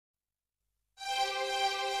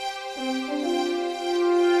Welcome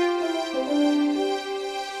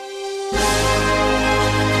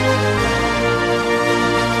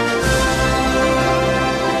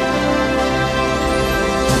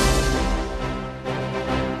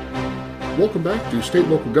back to State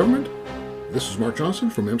and Local Government. This is Mark Johnson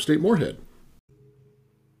from M-State Moorhead.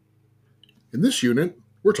 In this unit,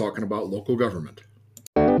 we're talking about local government.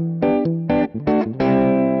 The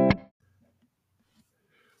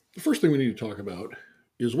first thing we need to talk about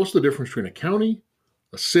is what's the difference between a county,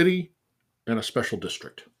 a city, and a special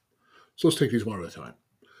district. So let's take these one at a time.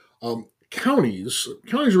 Counties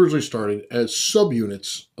originally started as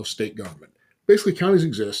subunits of state government. Basically, counties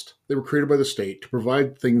exist. They were created by the state to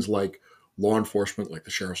provide things like law enforcement, like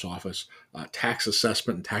the sheriff's office, tax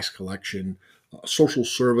assessment and tax collection, social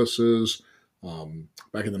services,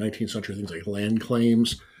 back in the 19th century, things like land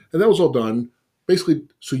claims. And that was all done basically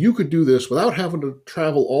so you could do this without having to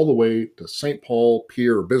travel all the way to St. Paul,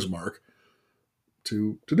 Pier, or Bismarck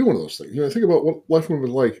to do one of those things. Think about what life would have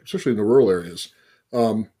been like, especially in the rural areas.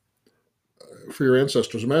 For your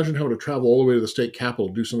ancestors, imagine having to travel all the way to the state capitol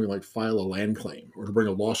to do something like file a land claim or to bring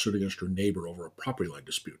a lawsuit against your neighbor over a property line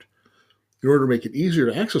dispute. In order to make it easier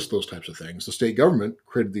to access those types of things, the state government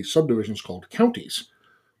created these subdivisions called counties.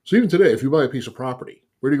 So even today, if you buy a piece of property,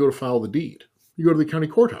 where do you go to file the deed? You go to the county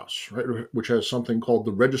courthouse, right, which has something called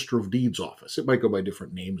the Register of Deeds office. It might go by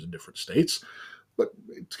different names in different states, but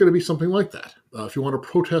it's going to be something like that. If you want to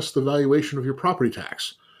protest the valuation of your property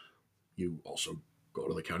tax, you also go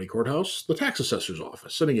to the county courthouse, the tax assessor's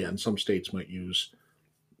office. And again, some states might use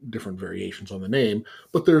different variations on the name,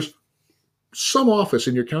 but there's some office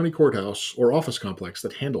in your county courthouse or office complex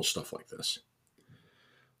that handles stuff like this.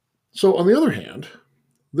 So on the other hand,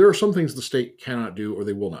 there are some things the state cannot do or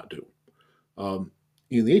they will not do.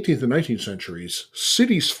 In the 18th and 19th centuries,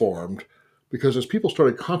 cities formed because as people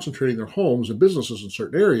started concentrating their homes and businesses in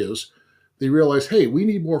certain areas, they realized, hey, we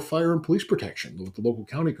need more fire and police protection than what the local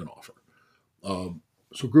county can offer.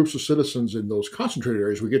 So groups of citizens in those concentrated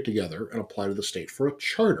areas would get together and apply to the state for a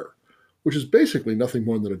charter, which is basically nothing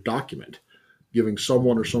more than a document giving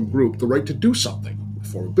someone or some group the right to do something,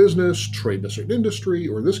 form a business, trade in a certain industry,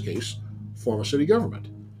 or in this case, form a city government.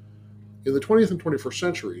 In the 20th and 21st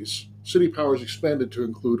centuries, city powers expanded to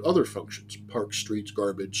include other functions: parks, streets,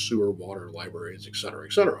 garbage, sewer, water, libraries, etc.,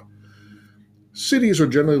 etc. Cities are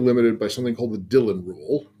generally limited by something called the Dillon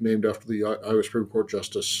Rule, named after the Iowa Supreme Court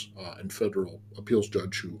Justice and federal appeals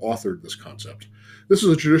judge who authored this concept. This is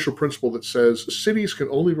a judicial principle that says cities can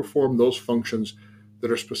only perform those functions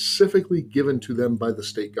that are specifically given to them by the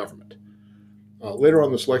state government. Later on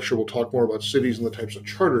in this lecture, we'll talk more about cities and the types of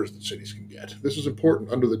charters that cities can get. This is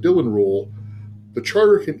important. Under the Dillon Rule, the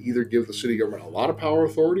charter can either give the city government a lot of power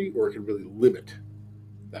authority or it can really limit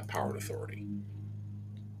that power and authority.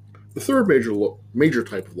 The third major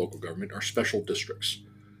type of local government are special districts.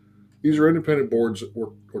 These are independent boards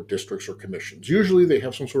or districts or commissions. Usually they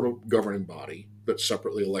have some sort of governing body that's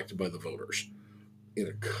separately elected by the voters.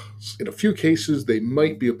 In a few cases, they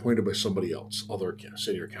might be appointed by somebody else, other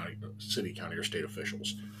city, county, or state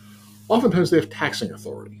officials. Oftentimes they have taxing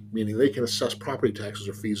authority, meaning they can assess property taxes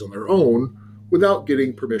or fees on their own without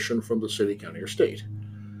getting permission from the city, county, or state.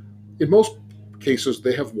 In most cases,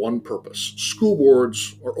 they have one purpose. School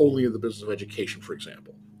boards are only in the business of education, for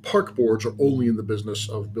example. Park boards are only in the business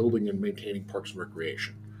of building and maintaining parks and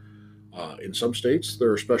recreation. In some states,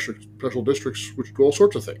 there are special districts which do all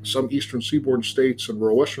sorts of things. Some eastern seaboard states and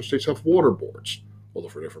rural western states have water boards, although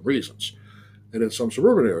for different reasons. And in some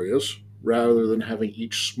suburban areas, rather than having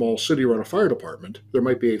each small city run a fire department, there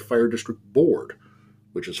might be a fire district board,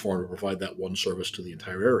 which is formed to provide that one service to the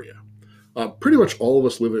entire area. Pretty much all of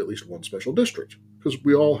us live in at least one special district, because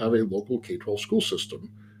we all have a local K-12 school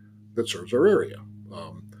system that serves our area.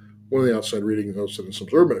 One of the outside reading notes that in some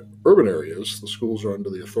urban areas, the schools are under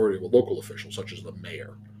the authority of a local official, such as the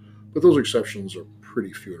mayor. But those exceptions are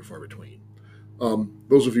pretty few and far between.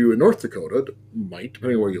 Those of you in North Dakota might,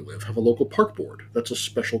 depending on where you live, have a local park board. That's a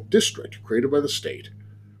special district created by the state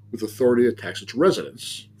with authority to tax its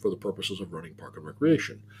residents for the purposes of running park and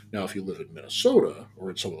recreation. Now, if you live in Minnesota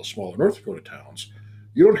or in some of the smaller North Dakota towns,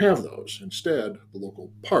 you don't have those. Instead, the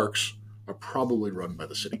local parks are probably run by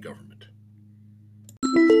the city government.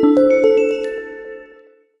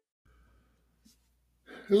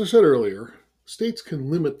 As I said earlier, states can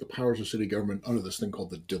limit the powers of city government under this thing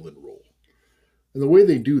called the Dillon Rule. And the way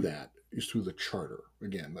they do that is through the charter.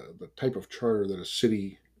 Again, the type of charter that a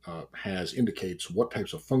city has indicates what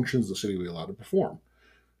types of functions the city will be allowed to perform.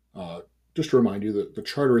 Just to remind you that the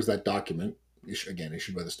charter is that document,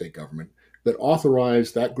 issued by the state government, that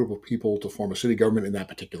authorized that group of people to form a city government in that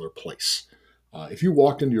particular place. If you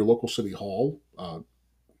walked into your local city hall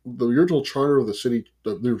the original charter of the city,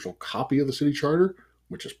 the original copy of the city charter,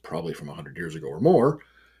 which is probably from 100 years ago or more,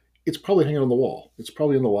 it's probably hanging on the wall. It's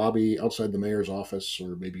probably in the lobby outside the mayor's office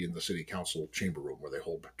or maybe in the city council chamber room where they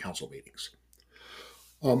hold council meetings.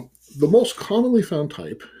 Um, the most commonly found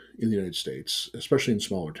type in the United States, especially in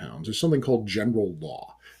smaller towns, is something called general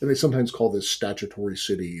law. And they sometimes call this statutory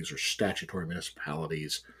cities or statutory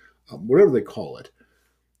municipalities, whatever they call it.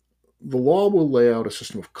 The law will lay out a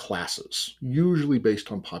system of classes, usually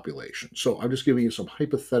based on population. So I'm just giving you some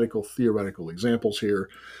hypothetical, theoretical examples here.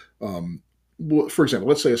 Um, for example,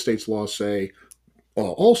 let's say a state's laws say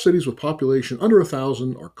all cities with population under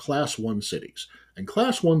 1,000 are Class 1 cities. And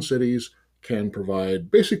Class 1 cities can provide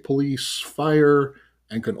basic police, fire,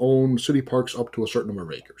 and can own city parks up to a certain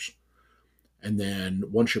number of acres. And then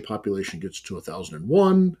once your population gets to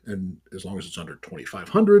 1,001, and as long as it's under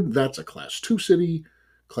 2,500, that's a Class 2 city.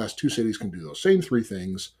 Class 2 cities can do those same three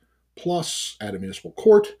things, plus add a municipal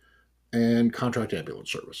court and contract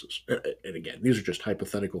ambulance services. And again, these are just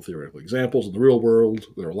hypothetical, theoretical examples. In the real world,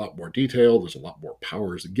 they're a lot more detailed. There's a lot more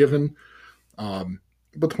powers given. But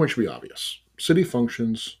the point should be obvious. City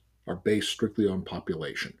functions are based strictly on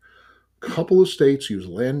population. A couple of states use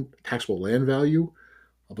taxable land value.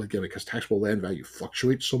 But again, because taxable land value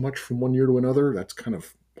fluctuates so much from one year to another, that's kind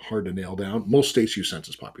of hard to nail down. Most states use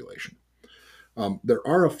census population. There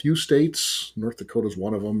are a few states, North Dakota is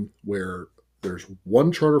one of them, where there's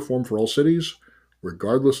one charter form for all cities,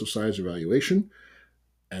 regardless of size or valuation,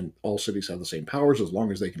 and all cities have the same powers as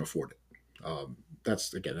long as they can afford it.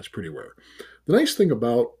 That's pretty rare. The nice thing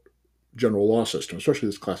about general law system, especially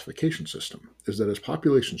this classification system, is that as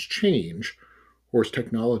populations change, or as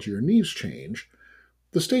technology or needs change,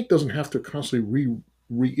 the state doesn't have to constantly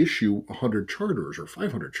reissue 100 charters or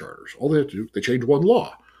 500 charters. All they have to do, they change one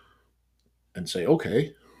law and say,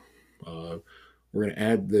 okay, we're going to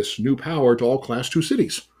add this new power to all Class 2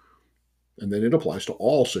 cities. And then it applies to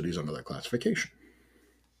all cities under that classification.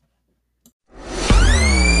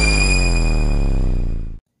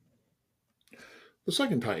 The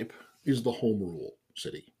second type is the home rule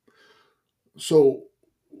city. So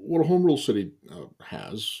what a home rule city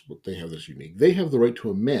has, what they have that's unique, they have the right to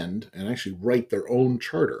amend and actually write their own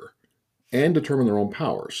charter and determine their own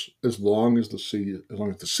powers as long as the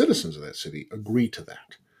citizens of that city agree to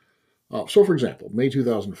that. So, for example, May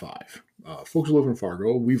 2005, folks who live in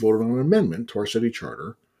Fargo, we voted on an amendment to our city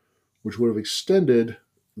charter, which would have extended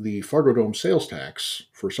the Fargo Dome sales tax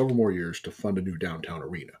for several more years to fund a new downtown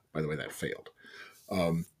arena. By the way, that failed.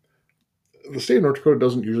 The state of North Dakota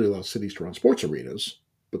doesn't usually allow cities to run sports arenas,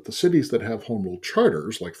 but the cities that have home rule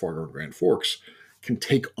charters, like Fargo and Grand Forks, can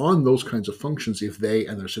take on those kinds of functions if they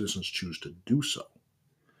and their citizens choose to do so.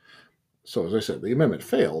 So, as I said, the amendment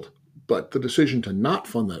failed, but the decision to not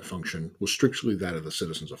fund that function was strictly that of the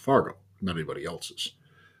citizens of Fargo, not anybody else's.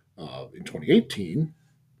 In 2018,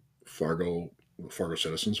 Fargo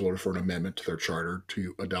citizens voted for an amendment to their charter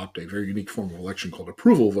to adopt a very unique form of election called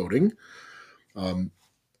approval voting.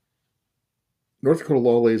 North Dakota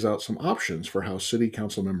law lays out some options for how city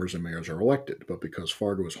council members and mayors are elected, but because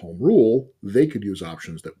Fargo is home rule, they could use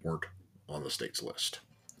options that weren't on the state's list.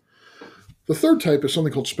 The third type is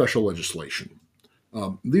something called special legislation.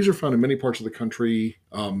 These are found in many parts of the country,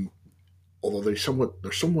 although they're somewhat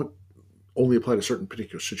only apply to certain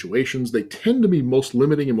particular situations. They tend to be most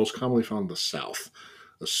limiting and most commonly found in the South,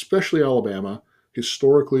 especially Alabama.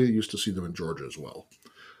 Historically, you used to see them in Georgia as well.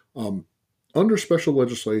 Under special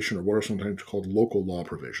legislation, or what are sometimes called local law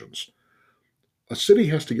provisions, a city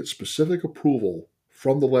has to get specific approval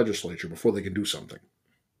from the legislature before they can do something.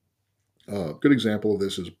 A good example of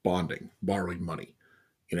this is bonding, borrowing money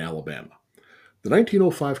in Alabama. The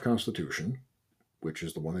 1905 Constitution, which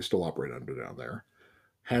is the one they still operate under down there,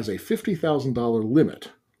 has a $50,000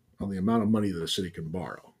 limit on the amount of money that a city can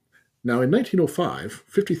borrow. Now, in 1905,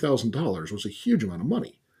 $50,000 was a huge amount of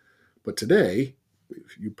money. But today,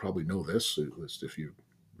 you probably know this, if you've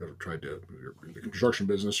ever tried to, you're in the construction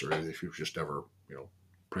business, or if you've just ever,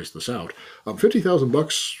 priced this out,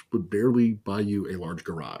 $50,000 would barely buy you a large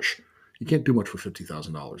garage. You can't do much for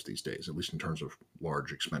 $50,000 these days, at least in terms of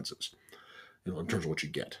large expenses, in terms of what you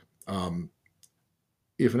get.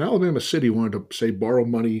 If an Alabama city wanted to, say, borrow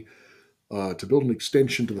money to build an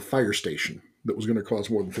extension to the fire station that was going to cost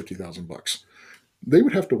more than $50,000, they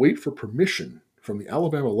would have to wait for permission from the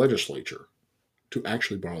Alabama legislature to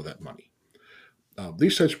actually borrow that money.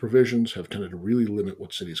 These types of provisions have tended to really limit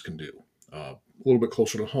what cities can do. A little bit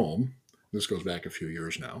closer to home, this goes back a few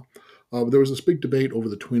years now, there was this big debate over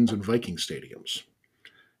the Twins and Viking stadiums.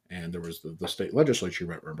 And there was the state legislature, you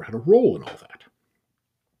might remember, had a role in all that.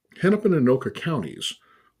 Hennepin and Anoka counties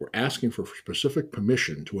were asking for specific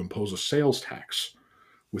permission to impose a sales tax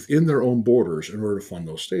within their own borders in order to fund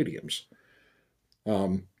those stadiums.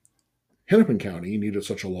 Um, Hennepin County needed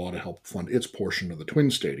such a law to help fund its portion of the Twin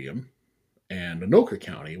Stadium, and Anoka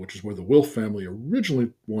County, which is where the Wilf family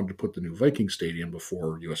originally wanted to put the new Viking Stadium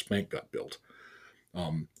before US Bank got built.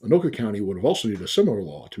 Anoka County would have also needed a similar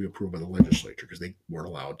law to be approved by the legislature because they weren't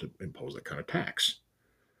allowed to impose that kind of tax.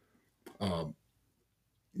 Um,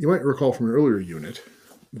 you might recall from an earlier unit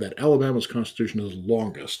that Alabama's constitution is the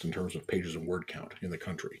longest in terms of pages and word count in the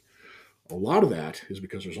country. A lot of that is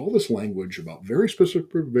because there's all this language about very specific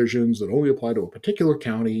provisions that only apply to a particular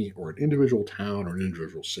county or an individual town or an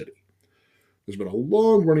individual city. There's been a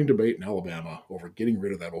long running debate in Alabama over getting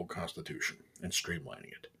rid of that old constitution and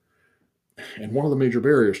streamlining it. And one of the major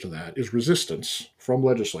barriers to that is resistance from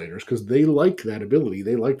legislators because they like that ability,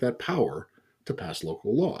 they like that power to pass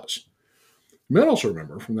local laws. You might also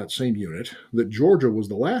remember from that same unit that Georgia was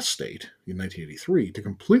the last state in 1983 to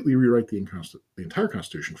completely rewrite the entire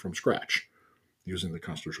Constitution from scratch using the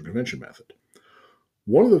Constitutional Convention method.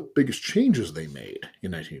 One of the biggest changes they made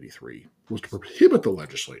in 1983 was to prohibit the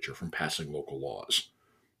legislature from passing local laws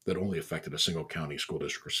that only affected a single county, school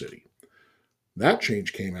district, or city. That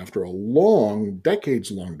change came after a long,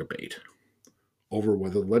 decades-long debate over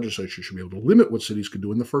whether the legislature should be able to limit what cities could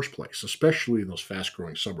do in the first place, especially in those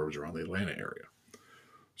fast-growing suburbs around the Atlanta area.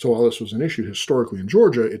 So while this was an issue historically in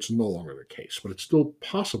Georgia, it's no longer the case, but it's still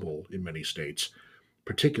possible in many states,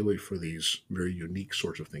 particularly for these very unique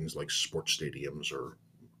sorts of things like sports stadiums or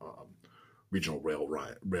regional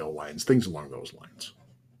rail lines, things along those lines.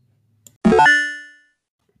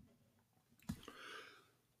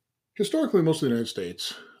 Historically, in most of the United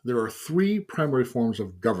States, there are three primary forms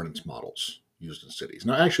of governance models used in cities.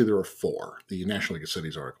 Now, actually, there are four. The National League of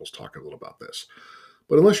Cities articles talk a little about this.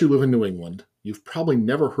 But unless you live in New England, you've probably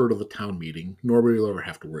never heard of the town meeting, nor will you ever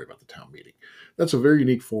have to worry about the town meeting. That's a very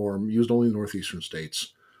unique form used only in northeastern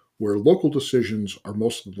states, where local decisions are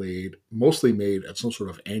mostly made at some sort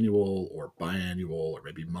of annual or biannual or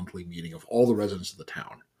maybe monthly meeting of all the residents of the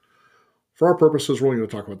town. For our purposes, we're only going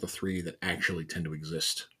to talk about the three that actually tend to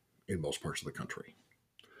exist in most parts of the country.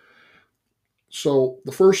 So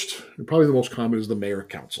the first, and probably the most common, is the mayor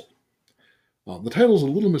council. The title is a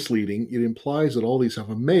little misleading. It implies that all these have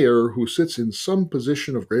a mayor who sits in some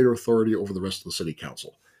position of greater authority over the rest of the city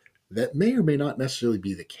council. That may or may not necessarily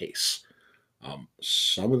be the case.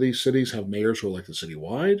 Some of these cities have mayors who are elected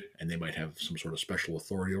citywide, and they might have some sort of special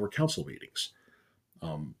authority over council meetings.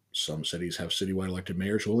 Some cities have citywide elected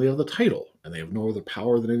mayors who only have the title, and they have no other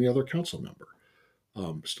power than any other council member.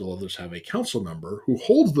 Still others have a council member who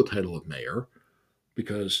holds the title of mayor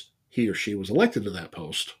because he or she was elected to that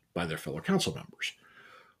post by their fellow council members.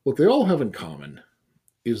 What they all have in common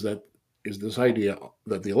is this idea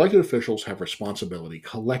that the elected officials have responsibility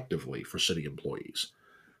collectively for city employees.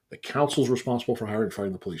 The council is responsible for hiring and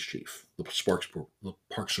firing the police chief, the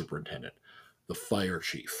park superintendent, the fire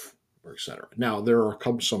chief, etc. Now, there are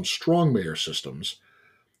some strong mayor systems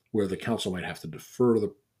where the council might have to defer to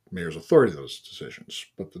the mayor's authority in those decisions,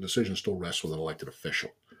 but the decision still rests with an elected official.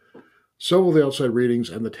 Several of the outside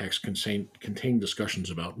readings and the text contain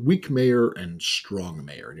discussions about weak mayor and strong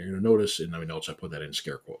mayor. And you're going to notice in my notes I put that in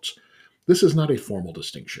scare quotes. This is not a formal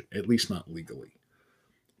distinction, at least not legally.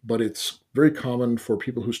 But it's very common for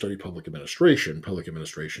people who study public administration. Public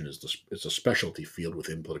administration is a specialty field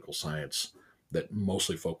within political science that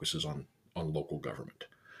mostly focuses on local government.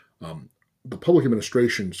 The public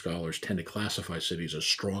administration scholars tend to classify cities as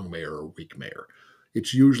strong mayor or weak mayor.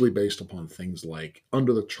 It's usually based upon things like,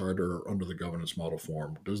 under the charter or under the governance model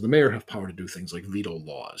form, does the mayor have power to do things like veto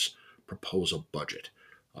laws, propose a budget,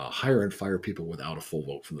 hire and fire people without a full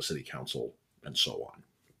vote from the city council, and so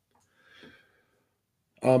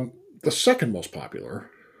on. The second most popular,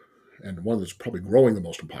 and one that's probably growing the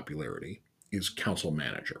most in popularity, is council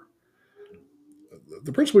manager.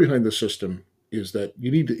 The principle behind this system is that you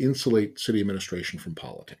need to insulate city administration from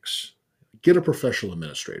politics. Get a professional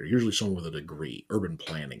administrator, usually someone with a degree, urban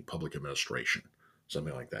planning, public administration,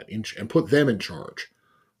 something like that, and put them in charge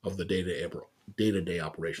of the day-to-day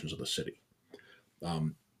operations of the city.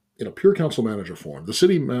 In a pure council manager form, the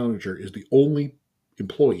city manager is the only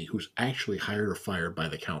employee who's actually hired or fired by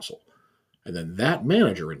the council. And then that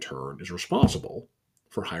manager, in turn, is responsible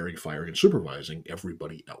for hiring, firing, and supervising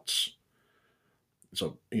everybody else.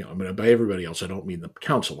 So, by everybody else, I don't mean the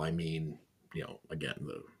council. I mean, again,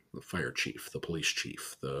 the fire chief, the police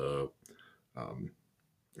chief, the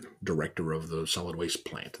director of the solid waste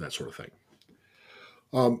plant, that sort of thing.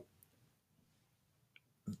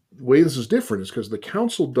 The way this is different is because the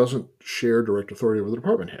council doesn't share direct authority over the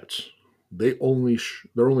department heads. They're only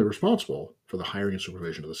responsible for the hiring and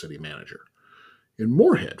supervision of the city manager. In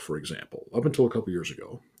Moorhead, for example, up until a couple years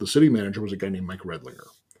ago, the city manager was a guy named Mike Redlinger.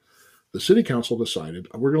 The city council decided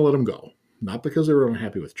we're going to let him go, not because they were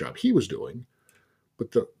unhappy with the job he was doing,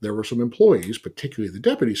 but there were some employees, particularly the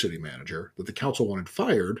deputy city manager, that the council wanted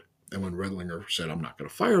fired. And when Redlinger said, I'm not going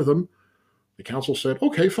to fire them, the council said,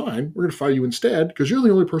 okay, fine, we're going to fire you instead because you're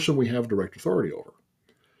the only person we have direct authority over.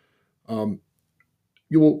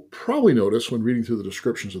 You will probably notice when reading through the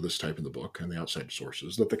descriptions of this type in the book and the outside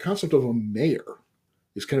sources that the concept of a mayor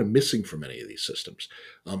is kind of missing from many of these systems.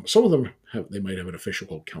 Some of them might have an official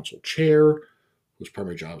called council chair, whose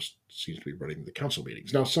primary job seems to be running the council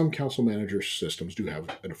meetings. Now, some council manager systems do have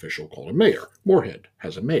an official called a mayor. Moorhead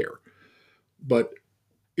has a mayor. But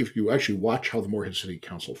if you actually watch how the Moorhead City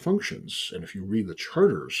Council functions, and if you read the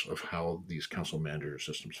charters of how these council manager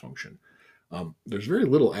systems function, there's very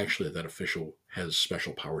little actually that official has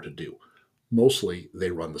special power to do. Mostly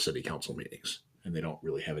they run the city council meetings, and they don't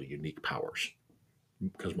really have any unique powers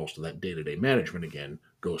because most of that day-to-day management, again,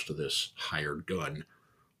 goes to this hired gun,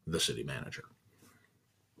 the city manager.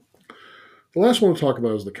 The last one to talk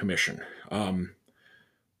about is the commission. I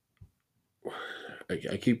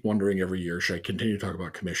keep wondering every year, should I continue to talk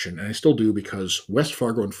about commission? And I still do because West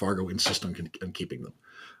Fargo and Fargo insist on keeping them.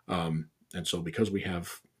 And so because we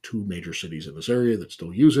have two major cities in this area that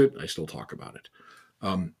still use it, I still talk about it.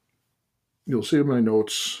 You'll see in my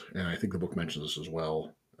notes, and I think the book mentions this as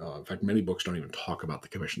well. In fact, many books don't even talk about the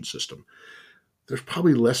commission system. There's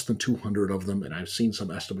probably less than 200 of them, and I've seen some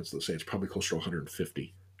estimates that say it's probably closer to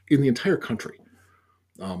 150 in the entire country.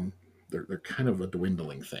 They're kind of a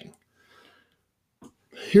dwindling thing.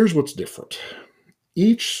 Here's what's different.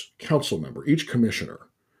 Each council member, each commissioner,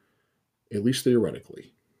 at least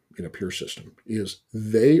theoretically, in a pure system,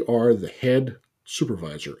 they are the head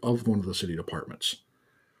supervisor of one of the city departments.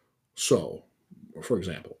 So, for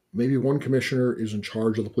example, maybe one commissioner is in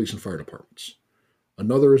charge of the police and fire departments.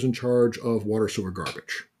 Another is in charge of water, sewer,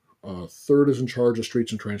 garbage. A third is in charge of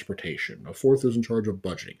streets and transportation. A fourth is in charge of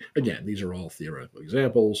budgeting. Again, these are all theoretical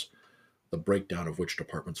examples. The breakdown of which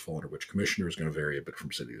departments fall under which commissioner is going to vary a bit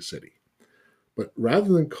from city to city. But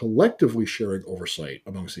rather than collectively sharing oversight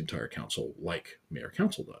amongst the entire council, like mayor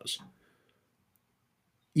council does,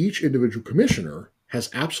 each individual commissioner has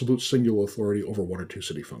absolute singular authority over one or two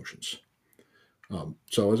city functions.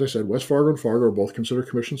 So as I said, West Fargo and Fargo are both considered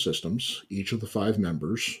commission systems. Each of the 5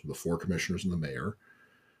 members, the 4 commissioners and the mayor,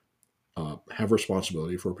 have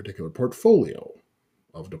responsibility for a particular portfolio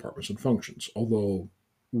of departments and functions. Although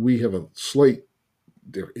we have a slight,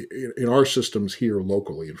 in our systems here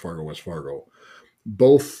locally in Fargo, West Fargo,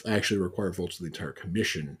 both actually require votes of the entire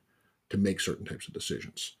commission to make certain types of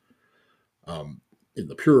decisions. In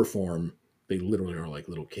the purer form, they literally are like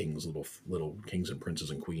little kings, little kings and princes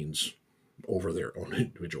and queens over their own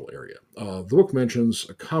individual area. The book mentions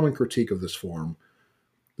a common critique of this form.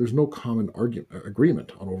 There's no common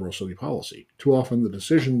agreement on overall city policy. Too often, the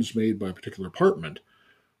decisions made by a particular department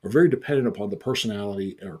are very dependent upon the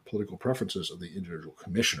personality or political preferences of the individual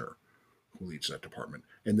commissioner who leads that department.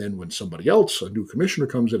 And then when somebody else, a new commissioner,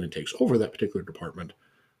 comes in and takes over that particular department,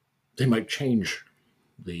 they might change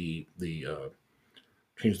the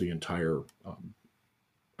entire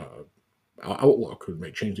outlook, or may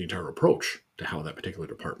change the entire approach to how that particular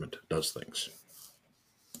department does things.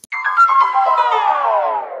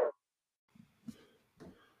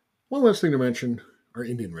 One last thing to mention are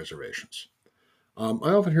Indian reservations. I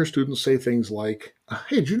often hear students say things like,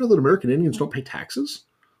 hey, did you know that American Indians don't pay taxes?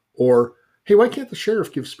 Or, hey, why can't the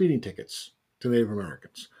sheriff give speeding tickets to Native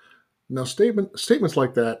Americans? Now, statements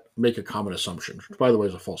like that make a common assumption, which, by the way,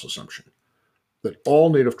 is a false assumption, that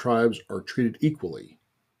all Native tribes are treated equally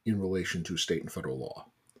in relation to state and federal law.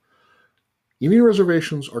 Indian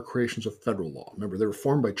reservations are creations of federal law. Remember, they were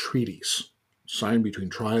formed by treaties signed between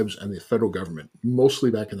tribes and the federal government,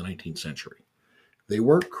 mostly back in the 19th century. They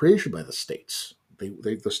weren't created by the states.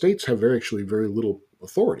 The states have very little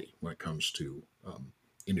authority when it comes to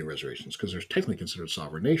Indian reservations because they're technically considered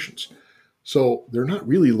sovereign nations. So they're not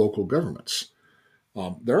really local governments.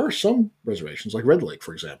 There are some reservations, like Red Lake,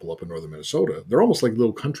 for example, up in northern Minnesota. They're almost like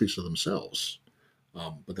little countries to themselves.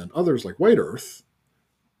 But then others, like White Earth,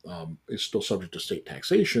 is still subject to state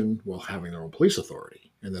taxation while having their own police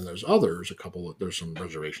authority. And then there's others, there's some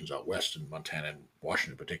reservations out west in Montana and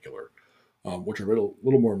Washington in particular, which are a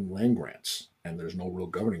little more land grants, and there's no real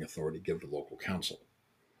governing authority given to the local council.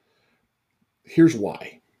 Here's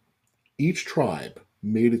why. Each tribe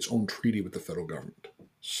made its own treaty with the federal government.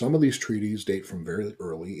 Some of these treaties date from very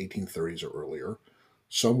early, 1830s or earlier.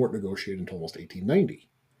 Some weren't negotiated until almost 1890.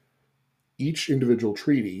 Each individual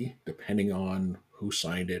treaty, depending on who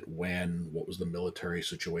signed it, when, what was the military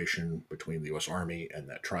situation between the U.S. Army and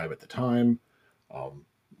that tribe at the time,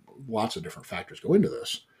 Lots of different factors go into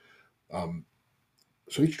this.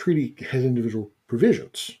 So each treaty has individual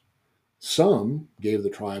provisions. Some gave the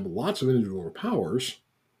tribe lots of individual powers.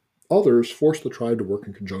 Others forced the tribe to work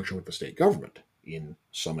in conjunction with the state government in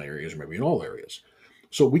some areas, or maybe in all areas.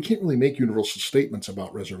 So we can't really make universal statements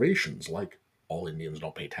about reservations like all Indians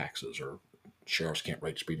don't pay taxes or sheriffs can't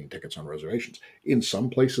write speeding tickets on reservations. In some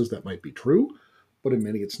places that might be true, but in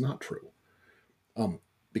many it's not true.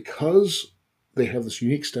 Because they have this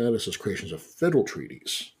unique status as creations of federal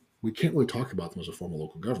treaties, we can't really talk about them as a form of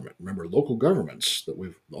local government. Remember, local governments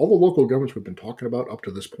all the local governments we've been talking about up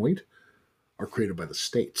to this point are created by the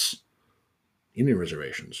states. Indian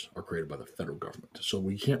reservations are created by the federal government. So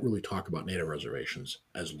we can't really talk about native reservations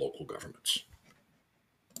as local governments.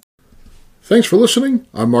 Thanks for listening.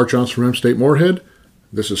 I'm Mark Johnson from M State Moorhead.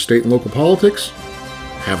 This is State and Local Politics.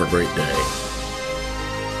 Have a great day.